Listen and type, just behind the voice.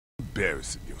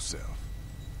Embarrassing yourself.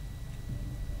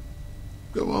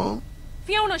 Go on.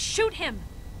 Fiona, shoot him!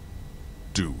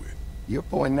 Do it. You're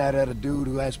pointing that at a dude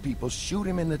who has people shoot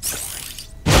him in the...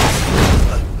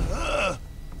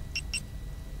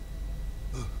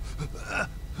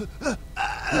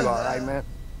 You alright, man?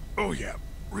 Oh yeah,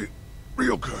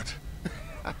 real good.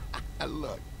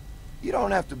 Look, you don't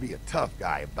have to be a tough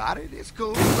guy about it. It's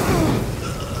cool.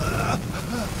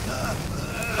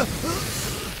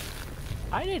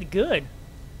 I did good.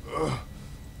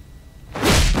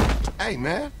 Hey,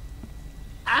 man.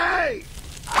 Hey!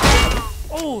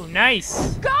 Oh,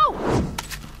 nice. Go!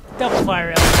 Double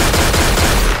fire.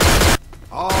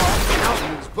 Oh, I'm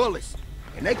counting these bullets.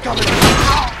 And they coming...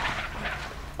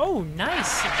 Oh,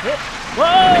 nice hit.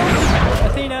 Whoa!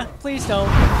 Athena, please don't.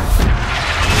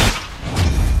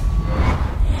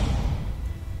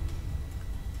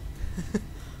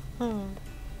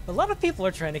 A lot of people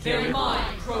are trying to kill you.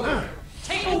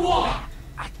 Take a walk!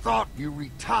 I thought you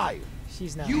retired.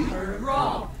 She's not. You heard it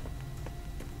wrong!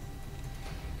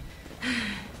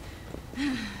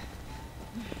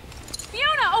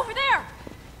 Fiona, over there!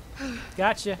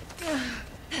 Gotcha.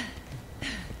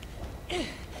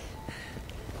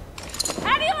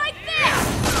 How do you like this?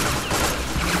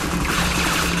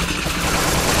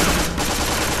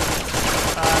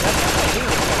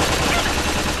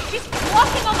 She's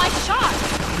blocking all my shots!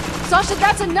 Sasha,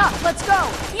 that's enough. Let's go.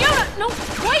 Fiona, no,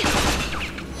 wait!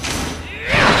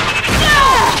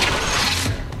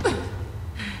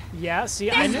 Yeah, see,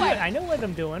 This way. I know what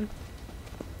I'm doing.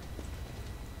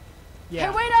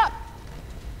 Yeah. Hey, wait up.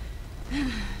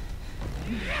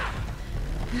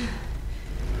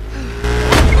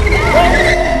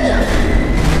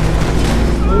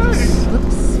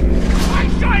 My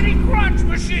shiny crunch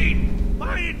machine!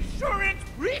 My insurance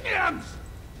premiums!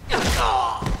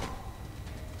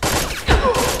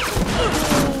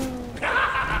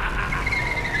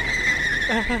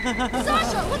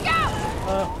 Sasha, look out!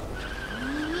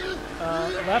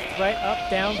 Left, right, up,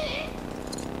 down.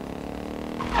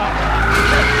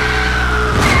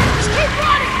 Just keep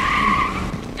running!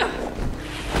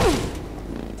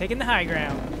 Taking the high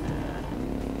ground.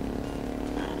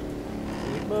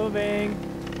 Keep moving.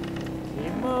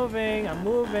 Keep moving. I'm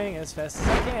moving as fast as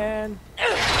I can.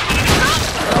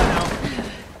 Oh no.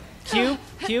 Q?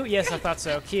 Q? Yes, I thought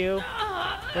so. Q.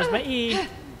 Where's my E?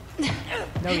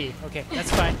 No E. Okay,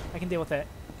 that's fine. I can deal with it.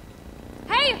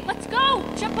 Hey, let's go!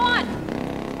 Jump on!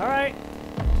 Alright.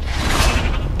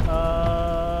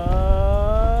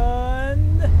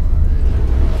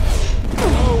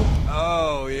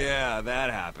 Oh, yeah,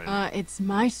 that happened. It's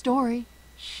my story.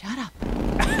 Shut up.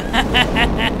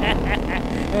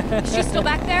 Is she still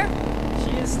back there?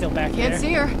 She is still back there. Can't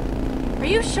see her. Are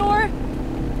you sure?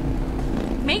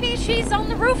 Maybe she's on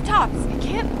the rooftops. I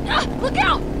can't. Look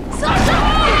out! Sasha!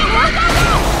 Look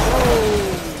out!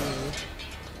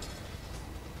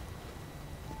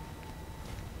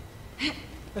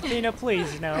 Athena,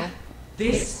 please, no.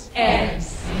 This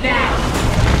ends now!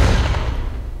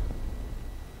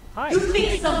 Hi. You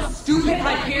think some stupid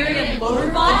Hyperion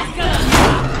motorbot's gonna...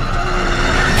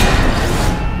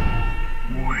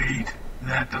 Wait,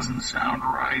 that doesn't sound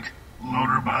right.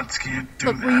 Loaderbots can't do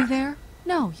Look, that. were you there?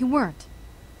 No, you weren't.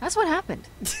 That's what happened.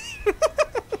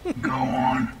 Go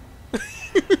on.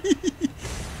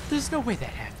 There's no way that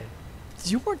happened.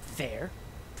 You weren't there.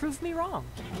 Prove me wrong.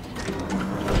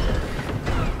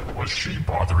 Was she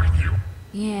bothering you?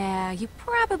 Yeah, you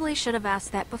probably should have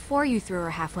asked that before you threw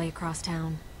her halfway across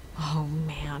town. Oh,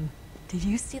 man. Did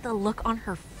you see the look on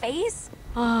her face?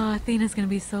 Oh, Athena's gonna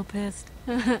be so pissed.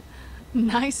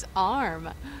 Nice arm.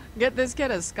 Get this kid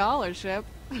a scholarship.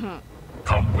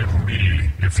 Come with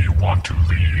me if you want to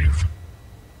leave.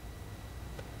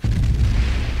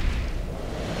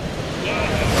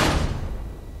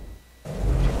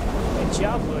 Good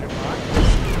job, Loaderbot.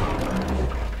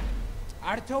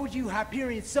 I'd have told you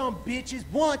Hyperion some bitches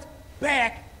once,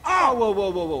 back Oh, off!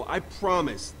 whoa. I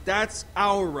promise. That's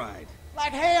our ride.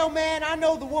 Like hell, man, I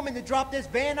know the woman that dropped this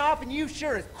van off, and you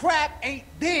sure as crap ain't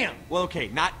them! Well, okay,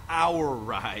 not our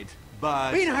ride,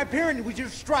 but... Being a Hyperion was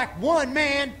just strike one,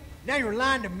 man! Now you're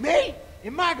lying to me?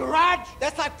 In my garage?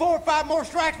 That's like 4 or 5 more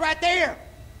strikes right there!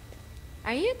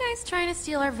 Are you guys trying to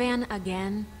steal our van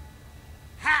again?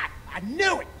 Ha! I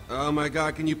knew it! Oh my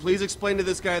god, can you please explain to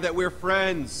this guy that we're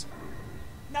friends?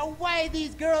 No way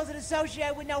these girls would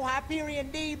associate with no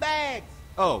Hyperion D-bags!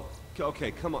 Oh,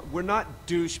 okay, come on. We're not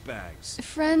douchebags.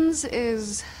 Friends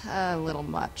is a little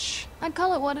much. I'd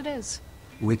call it what it is.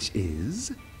 Which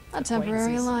is? A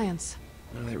temporary Acquaintances. alliance.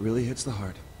 Oh, that really hits the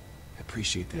heart. I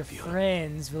appreciate that, Your Fiona.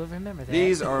 friends will remember that.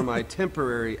 These are my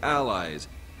temporary allies.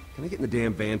 Can I get in the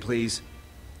damn van, please?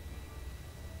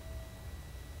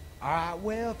 Alright,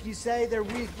 well, if you say they're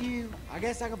with you, I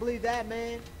guess I can believe that,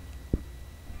 man.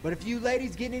 But if you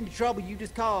ladies get into trouble, you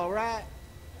just call, alright?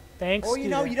 Thanks. Or, you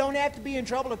know, Scooter. you don't have to be in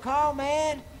trouble to call,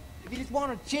 man. If you just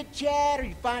want to chit-chat, or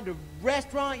you find a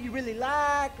restaurant you really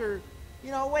like, or,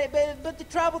 you know, wait, but the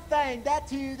trouble thing, that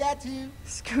too.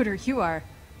 Scooter, you are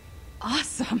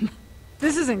awesome.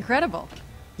 This is incredible.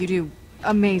 You do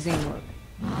amazing work.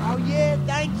 Oh, yeah,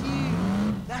 thank you.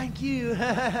 Thank you. Be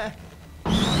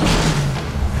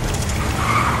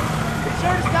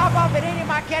sure to stop off at any of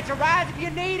my catch-a-rides if you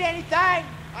need anything.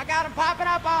 I got them popping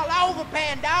up all over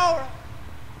Pandora.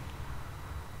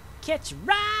 Catch a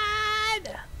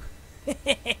ride!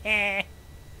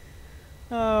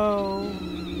 Oh.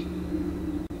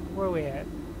 Where are we at?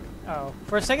 Oh.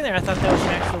 For a second there, I thought that was an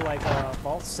actual, like,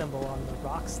 vault symbol on the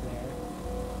rocks there.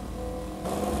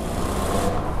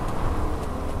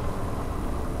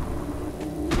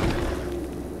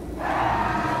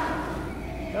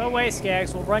 Go away,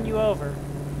 Skaggs. We'll run you over.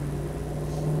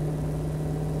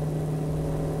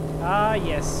 Ah,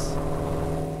 yes.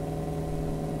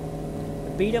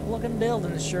 The beat-up looking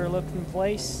building is sure looking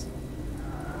place.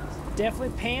 It's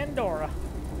definitely Pandora.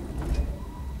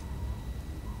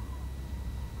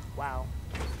 Wow.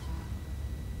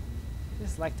 I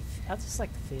just like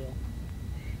the feel.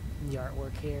 And the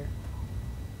artwork here.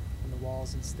 And the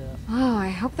walls and stuff. Oh, I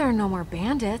hope there are no more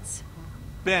bandits.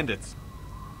 Bandits.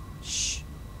 Shh.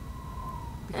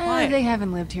 Be quiet. They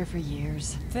haven't lived here for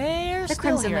years. They're The still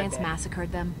Crimson here, I Lands bet.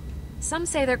 massacred them. Some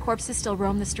say their corpses still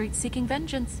roam the streets seeking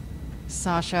vengeance.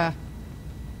 Sasha.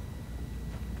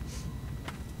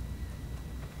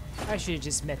 I should have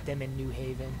just met them in New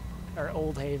Haven. Or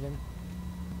Old Haven.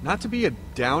 Not to be a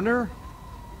downer,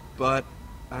 but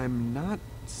I'm not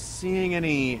seeing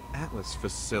any Atlas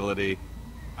facility.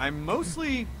 I'm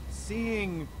mostly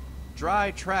seeing dry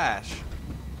trash.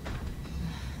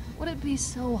 Would it be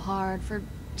so hard for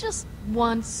just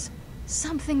once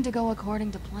something to go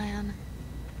according to plan?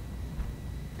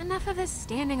 Enough of this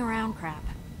standing around crap.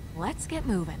 Let's get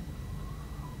moving.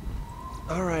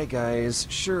 Alright guys,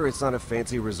 sure it's not a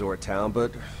fancy resort town,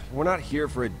 but we're not here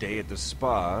for a day at the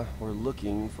spa. We're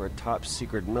looking for a top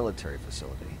secret military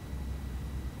facility.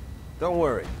 Don't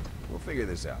worry, we'll figure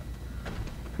this out.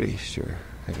 Pretty sure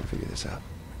I can figure this out.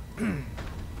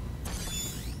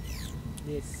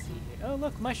 Let's see here. Oh,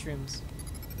 look, mushrooms.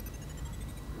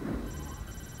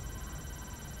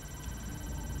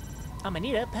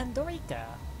 Amanita Pandorica.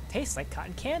 Tastes like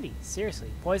cotton candy.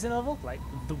 Seriously. Poison level? Like,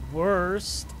 the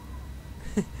worst.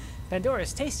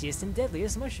 Pandora's tastiest and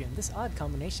deadliest mushroom. This odd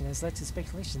combination has led to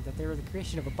speculation that they were the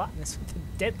creation of a botanist with a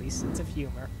deadly sense of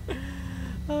humor.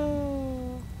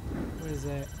 Oh. What is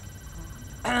that?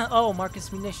 Oh,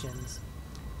 Marcus Munitions.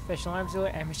 Special Arms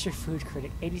Dealer, Amateur Food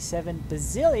Critic, 87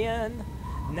 bazillion.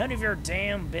 None of your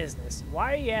damn business.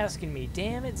 Why are you asking me?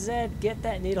 Damn it, Zed, get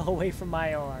that needle away from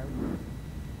my arm.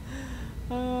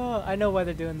 Oh, I know why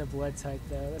they're doing the blood type,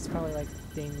 though. That's probably like the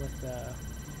thing with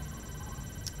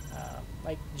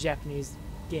like Japanese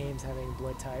games having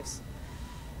blood types.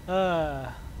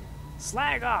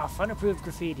 Slag off, unapproved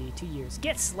graffiti, 2 years.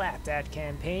 Get slapped at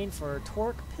campaign for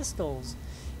torque pistols.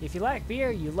 If you like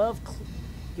beer, you'll love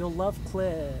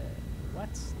what?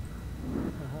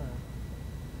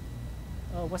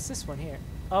 Oh, what's this one here?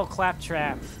 Oh,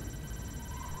 Claptrap.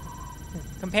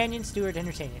 Companion, Steward,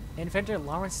 Entertainment. Inventor,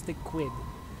 Lawrence the Quid.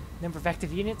 Number of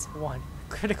active units, 1.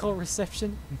 Critical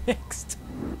reception, mixed.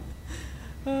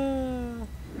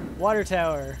 Water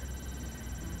tower.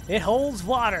 It holds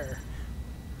water.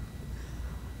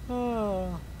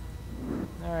 Oh.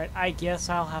 Alright, I guess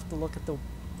I'll have to look at the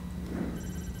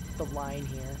line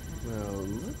here. Well,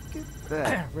 look at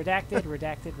that. Redacted,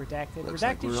 redacted, redacted. Looks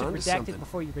like Redacted we're should onto redact something. it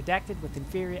before you redact it with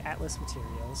inferior Atlas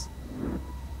materials.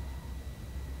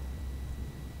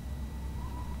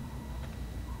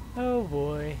 Oh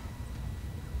boy.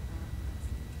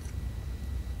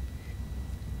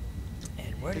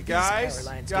 And where Hey did these power guys,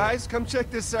 lines guys, come check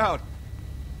this out.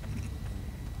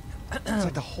 It's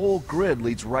like the whole grid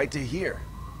leads right to here.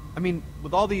 I mean,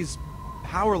 with all these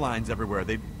power lines everywhere,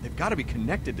 they've got to be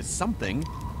connected to something,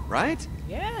 right?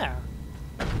 go? Yeah.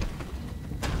 I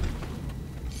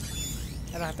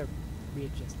don't have to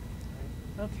readjust it.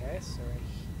 Right? Okay, so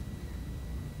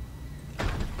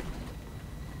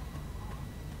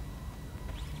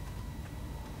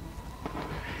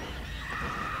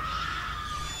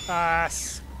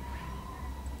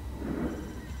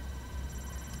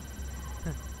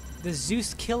the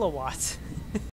Zeus kilowatt.